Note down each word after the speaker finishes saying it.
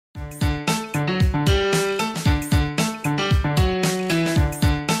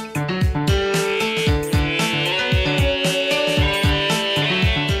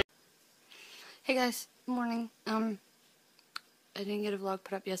didn't get a vlog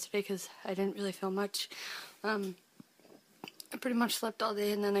put up yesterday because I didn't really film much. I pretty much slept all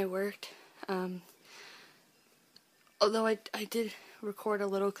day and then I worked. Although I did record a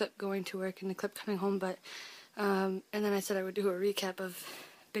little clip going to work and a clip coming home, but and then I said I would do a recap of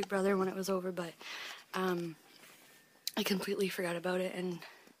Big Brother when it was over, but I completely forgot about it and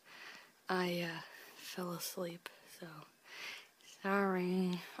I fell asleep, so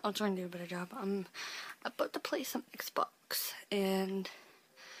sorry. I'll try and do a better job. I'm about to play some Xbox, and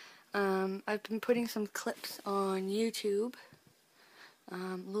I've been putting some clips on YouTube,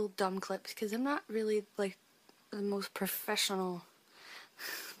 little dumb clips, because I'm not really like the most professional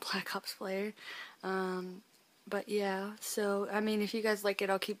Black Ops player, but yeah, so I mean, if you guys like it,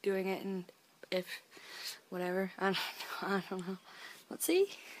 I'll keep doing it, and if whatever, I don't know. Let's see.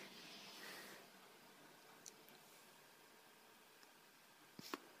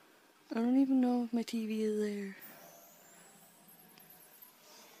 I don't even know if my TV is there.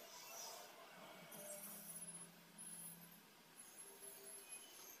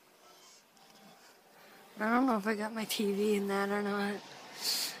 I don't know if I got my TV in that or not.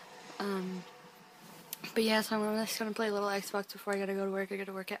 But yeah, so I'm just gonna play a little Xbox before I gotta go to work. I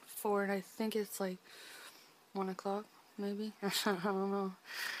gotta work at 4, and I think it's like 1 o'clock, maybe? I don't know.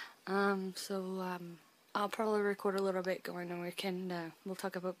 I'll probably record a little bit going to work, and we'll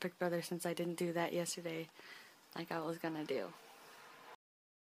talk about Big Brother since I didn't do that yesterday like I was gonna do.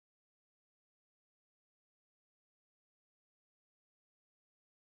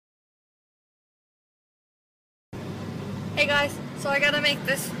 Hey guys, so I gotta make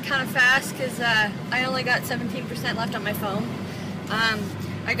this kind of fast because I only got 17% left on my phone.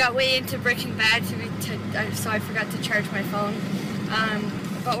 I got way into Breaking Bad so I forgot to charge my phone.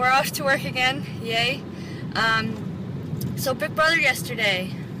 But we're off to work again, yay. So Big Brother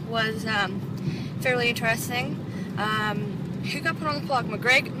yesterday was fairly interesting. Who got put on the block?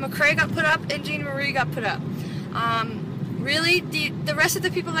 McCray got put up and Gina Marie got put up. Really, the rest of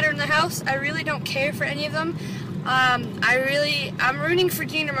the people that are in the house, I really don't care for any of them. I'm rooting for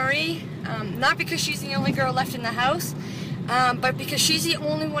Gina Marie, not because she's the only girl left in the house, but because she's the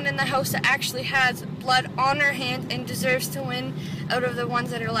only one in the house that actually has blood on her hand and deserves to win out of the ones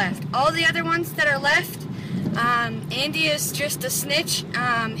that are left. All the other ones that are left, Andy is just a snitch,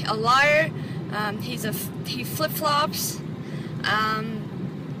 a liar, he flip-flops.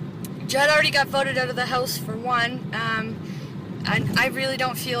 Judd already got voted out of the house for one, and I really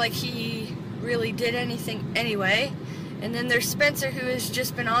don't feel like he really did anything anyway. And then there's Spencer, who has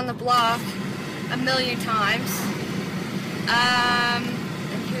just been on the block a million times.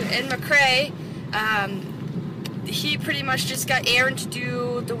 And McCray, he pretty much just got Aaron to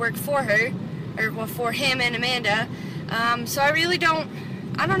do the work for her, or well, for him and Amanda. So I really don't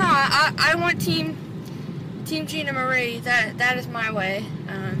know. I want Team Gina Marie. That is my way.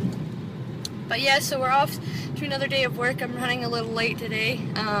 But yeah, so we're off to another day of work. I'm running a little late today.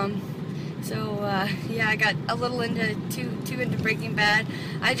 Yeah, I got a little too into Breaking Bad.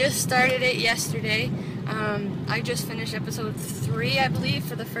 I just started it yesterday. I just finished episode 3, I believe,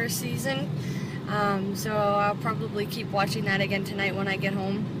 for the first season. So I'll probably keep watching that again tonight when I get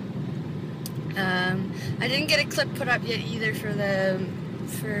home. I didn't get a clip put up yet either for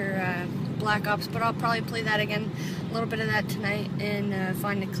Black Ops, but I'll probably play that again, a little bit of that tonight, and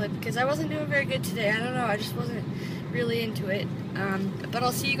find a clip, because I wasn't doing very good today. I don't know, I just wasn't really into it. But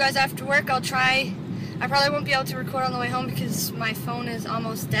I'll see you guys after work. I probably won't be able to record on the way home because my phone is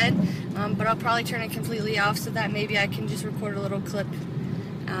almost dead, but I'll probably turn it completely off so that maybe I can just record a little clip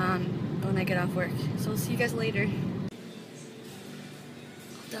when I get off work. So I'll see you guys later. All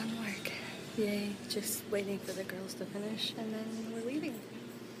done work. Yay. Just waiting for the girls to finish, and then we're leaving.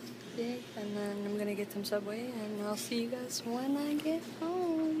 Yay. And then I'm gonna get some Subway, and I'll see you guys when I get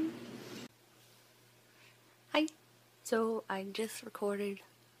home. Hi. So I just recorded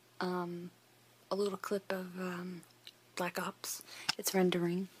a little clip of Black Ops. It's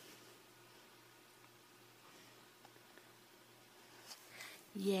rendering.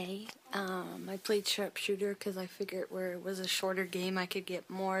 Yay. I played Sharpshooter because I figured where it was a shorter game I could get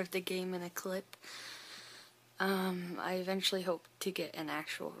more of the game in a clip. I eventually hope to get an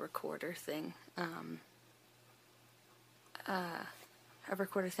actual recorder thing. A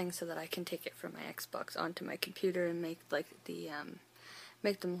recorder thing so that I can take it from my Xbox onto my computer and make like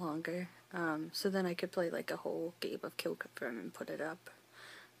make them longer. So then I could play like a whole game of Kill Confirm and put it up.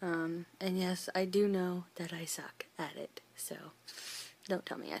 And yes, I do know that I suck at it, so don't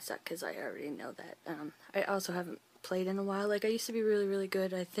tell me I suck, because I already know that. I also haven't played in a while. Like, I used to be really, really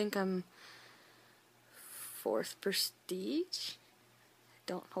good. I think I'm 4th prestige?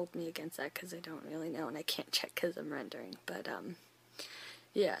 Don't hold me against that, because I don't really know, and I can't check because I'm rendering. But,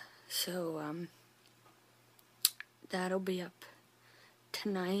 yeah, so that'll be up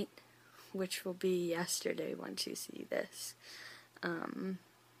tonight, which will be yesterday once you see this.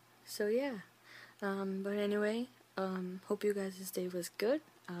 So yeah, but anyway, hope you guys' day was good.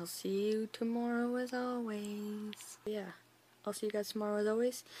 I'll see you tomorrow as always. Yeah, I'll see you guys tomorrow as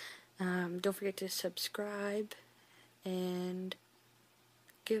always. Don't forget to subscribe and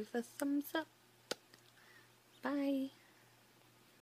give a thumbs up. Bye.